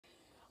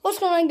What's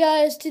going on,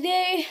 guys?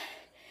 Today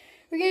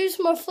we're gonna do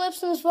some more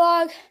flips in this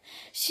vlog.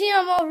 See,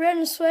 I'm all red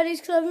and sweaty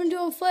because I've been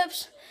doing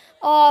flips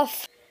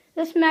off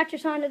this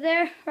mattress onto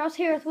there. We're also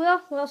here with Will.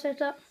 Will,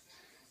 sits up.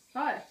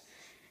 Hi.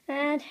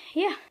 And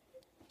yeah,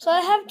 so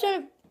I have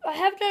done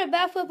a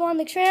backflip on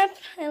the Tramp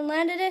and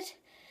landed it.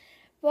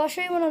 But I'll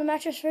show you one on the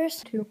mattress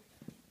first.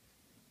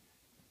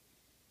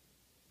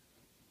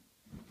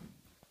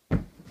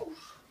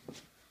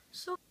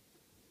 So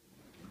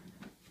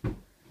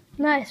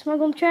nice. Wanna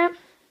go on the Tramp?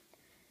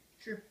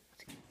 Sure.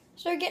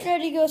 So we're getting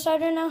ready to go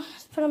outside right now.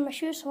 Let's put on my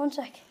shoes, so 1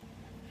 sec.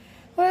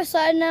 We're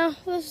outside now.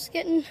 Will's just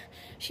getting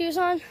shoes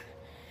on.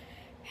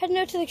 Heading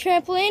out to the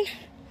trampoline.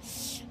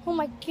 Oh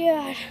my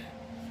god.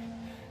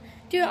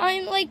 Dude,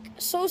 I'm like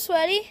so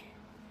sweaty.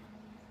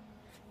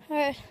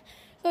 Alright,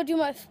 go do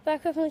my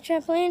backflip on the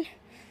trampoline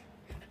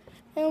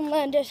and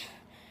land it.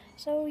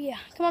 So yeah,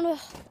 come on, Will.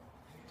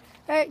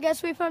 Alright,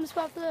 guess we found a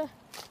spot for the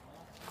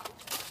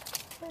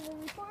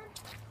record.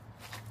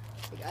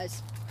 Hey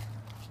guys.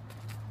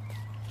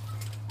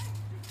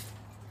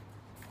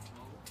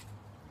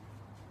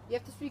 You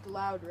have to speak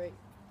loud, right?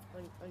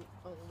 When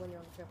you're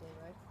on the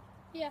trampoline, right?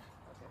 Yeah.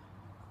 Okay.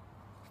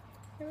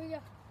 Here we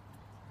go.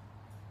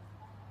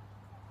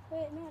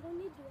 Wait, no, I don't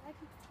need to.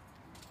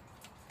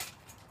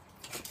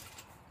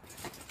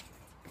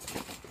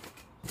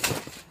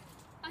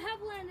 I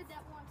have landed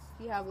that once.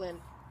 You have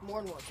landed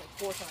more than once, like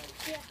 4 times.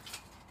 Yeah.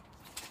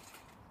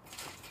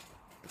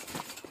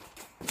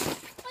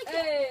 Like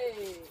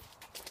Hey!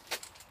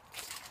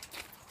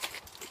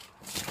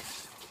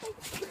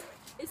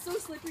 It's so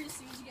slippery as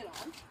soon as you get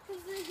on.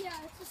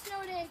 Yeah, it's a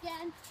snow day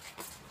again.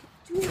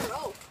 2 in a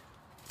row.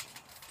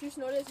 2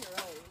 snow days in a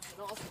row. It's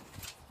awesome.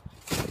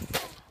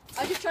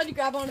 I just tried to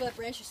grab onto that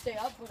branch to stay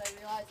up, but I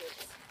realized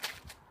it's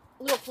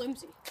a little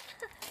flimsy.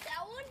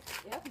 That one?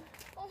 Yep.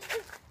 Oh,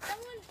 that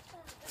one.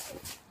 Okay.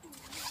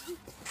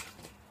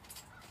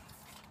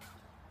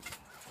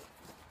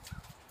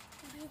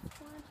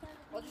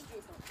 I'll just do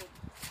it for quick.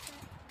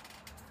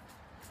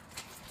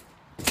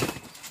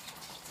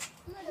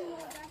 I'm gonna do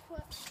another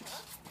backflip.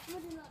 I'm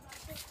gonna do another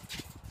backflip.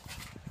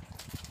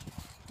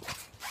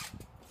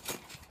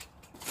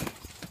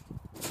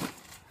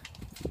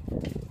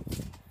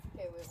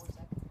 Okay, wait 1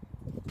 sec.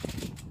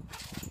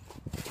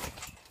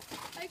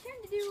 Are you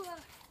trying to do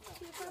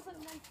the front foot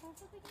and then front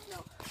foot again? No.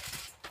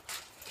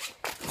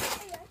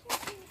 Hey, I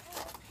can't do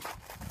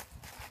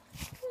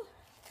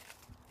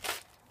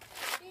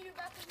Can you do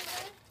backflip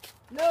again?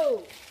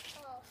 No!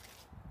 Oh.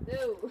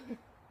 No!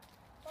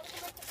 Want to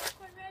come back to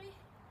popcorn ready?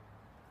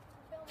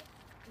 Film.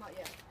 Not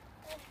yet.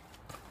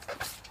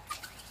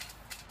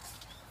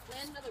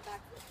 Land another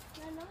backflip.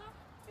 Land another?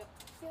 Yep.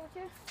 See what's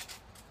here?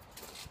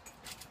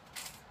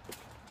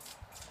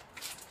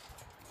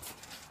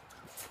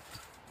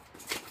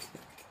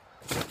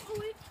 Oh,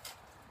 wait.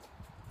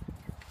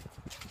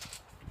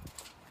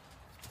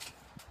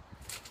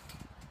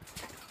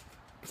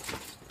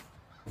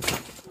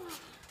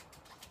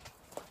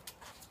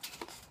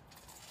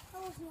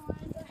 That wasn't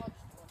lined up.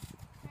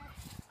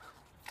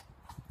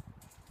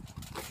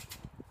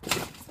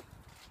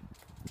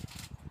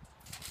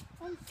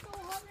 I'm so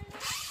hot right now.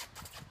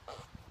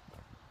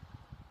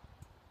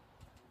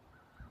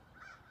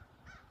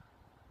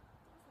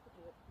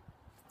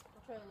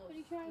 I'll try a little What are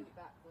you trying?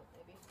 backflip,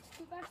 maybe.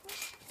 Do backflip?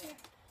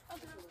 Yeah.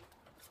 Okay.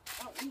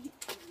 Oh,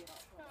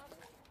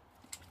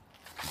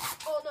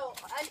 oh no,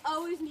 I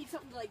always need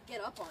something to like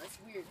get up on. It's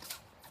weird.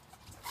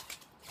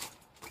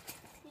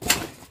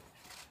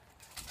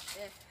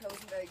 That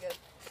wasn't very good.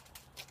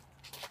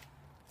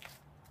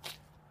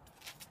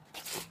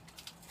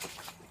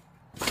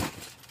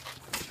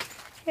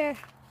 Here.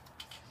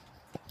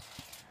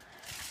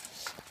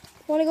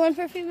 Want to go in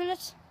for a few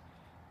minutes?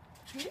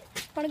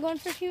 Want to go in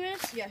for a few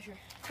minutes? Yeah, sure.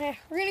 Here,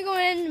 we're going to go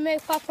in and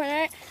make popcorn,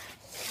 alright?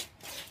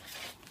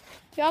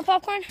 You want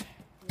popcorn? Yeah,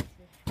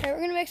 Alright, we're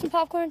going to make some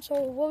popcorn,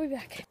 so we'll be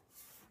back.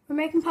 We're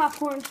making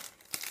popcorn.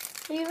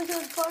 Are you looking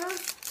at the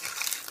photos?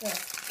 Yeah.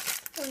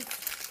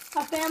 Of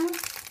our family?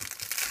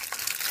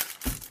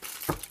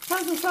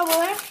 Found some trouble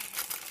there.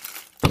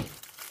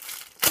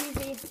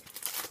 Easy.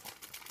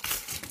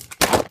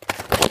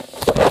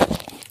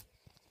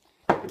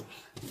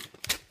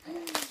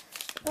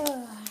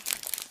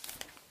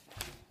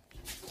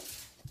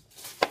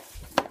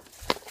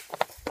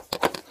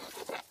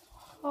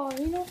 Oh,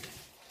 you know,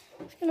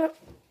 it's gonna.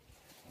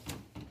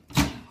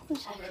 1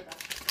 second.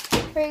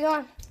 Where are you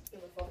going?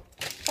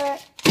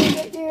 Alright,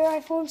 get your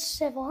iPhone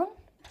 7.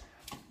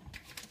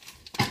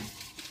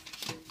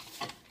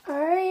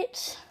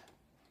 Alright.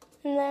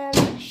 And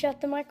then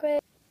shut the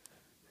microwave.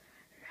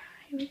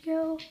 Here we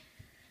go.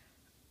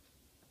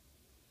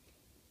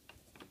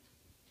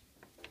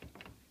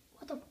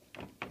 What the?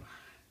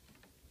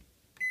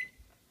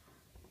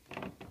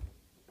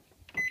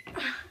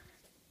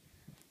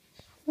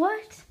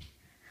 What?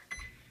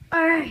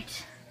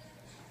 Alright.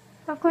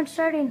 Popcorn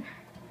starting.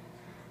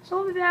 So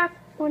we'll be back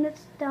when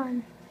it's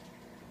done.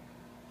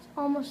 It's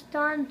almost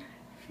done.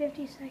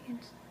 50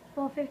 seconds.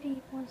 Well,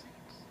 51 seconds.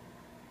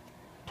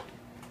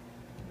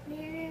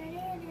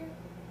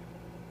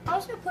 I'm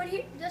just gonna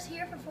put this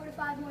here for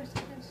 45 more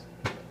seconds.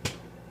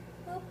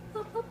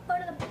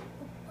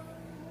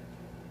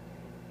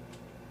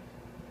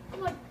 I'm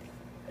like,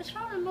 it's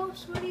probably the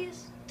most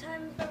sweatiest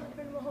time I've ever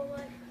been in my whole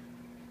life.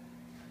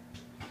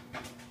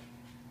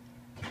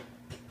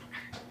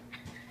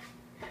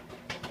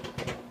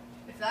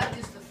 If that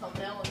is the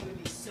thumbnail, I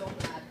would be so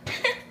mad.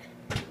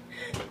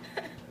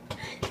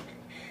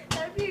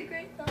 That'd be a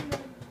great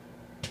thumbnail.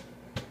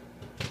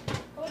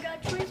 Oh, we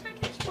got 20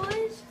 seconds,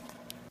 boys.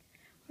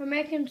 We're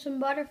making some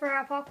butter for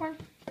our popcorn.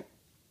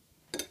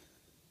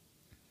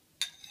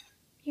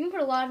 You can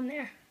put a lot in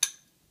there.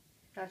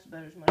 That's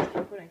about as much as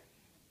I'm putting.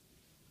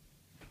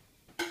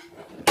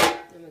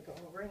 Then we go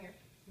over here.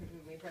 And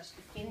we press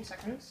 15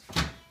 seconds.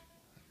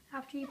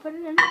 After you put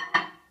it in.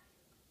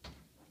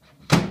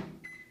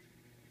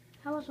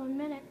 That was 1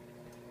 minute.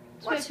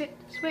 Just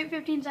wait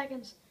 15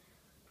 seconds.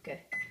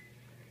 Okay.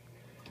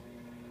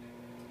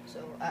 So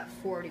at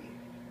 45.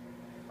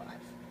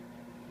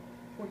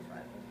 45.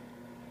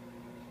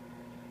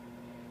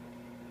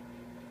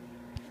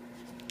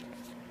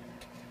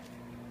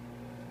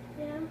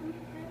 Yeah, I'm gonna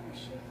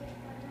shake it.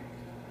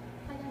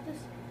 I got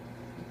this.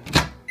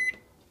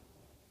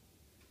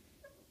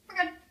 We're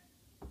good.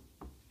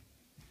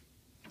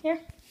 Here.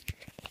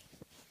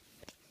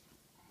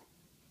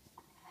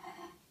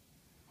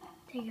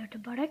 Take out the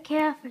butter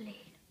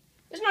carefully.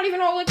 It's not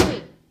even all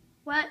liquid.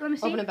 What? Let me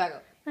see. Open it back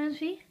up. Let me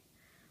see.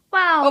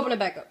 Wow. Open it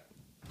back up.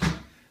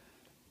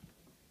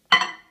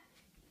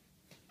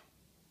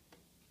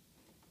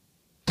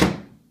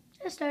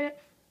 Just start it.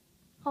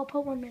 I'll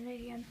put 1 minute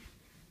again.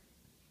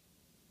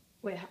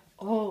 Wait,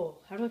 how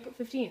do I put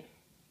 15?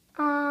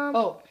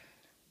 Oh.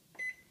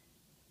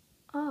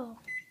 Oh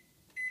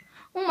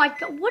my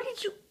god, what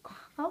did you...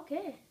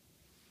 Okay.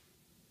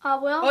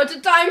 Well. Oh, it's a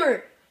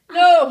timer!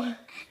 No!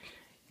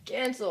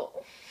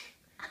 Cancel.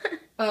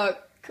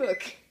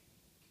 Cook.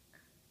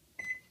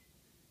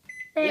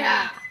 There.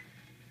 Yeah.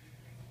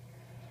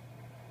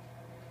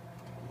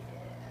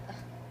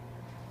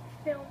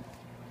 Film.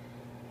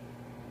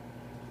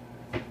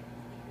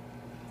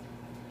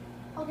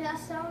 Okay, that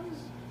sounds...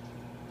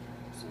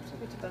 Seems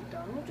like it's about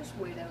done. We'll just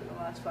wait out the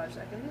last 5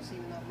 seconds,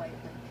 even though it might...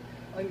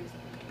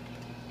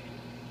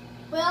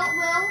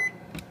 Well.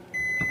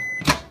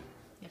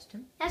 Yes,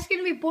 Tim? That's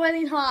gonna be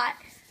boiling hot.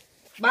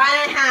 Boiling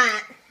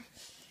hot!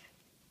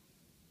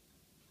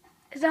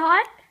 Is it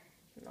hot?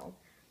 No.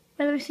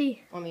 Wait, let me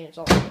see. I mean, it's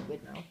all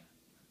liquid now.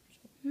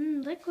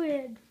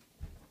 Liquid.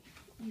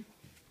 Why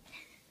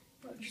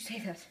would you say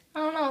that? I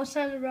don't know, it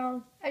sounded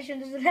wrong. I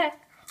shouldn't have said that.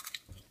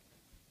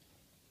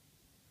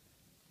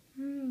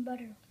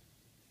 Butter.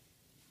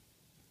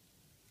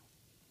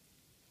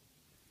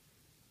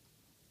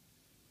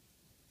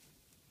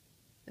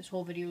 This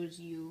whole video is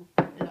you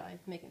and I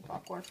making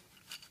popcorn.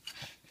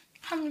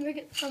 I'm gonna make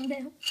it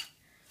thumbnail.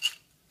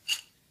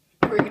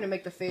 We're gonna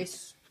make the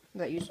face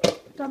that you saw.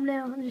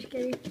 Thumbnail, I'm just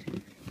kidding.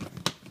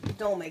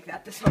 Don't make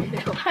that the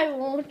thumbnail. I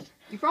won't.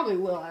 You probably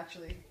will,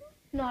 actually.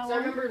 No, I I won't.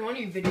 remember in one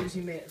of your videos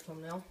you made it a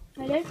thumbnail.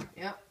 I did?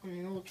 Yeah, on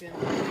your old channel.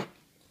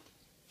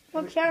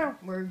 What channel?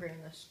 Where are we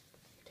bringing this?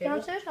 Table?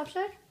 Downstairs?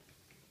 Upstairs?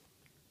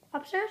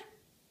 Upstairs?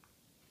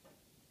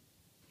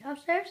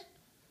 Upstairs?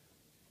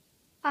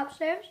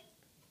 Upstairs?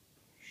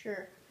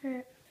 Sure.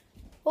 Alright.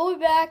 We'll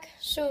be back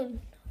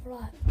soon.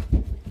 Alright.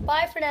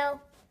 Bye for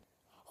now.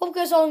 Hope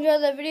you guys all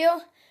enjoyed that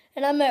video.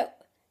 And I'm out.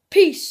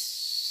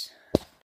 Peace.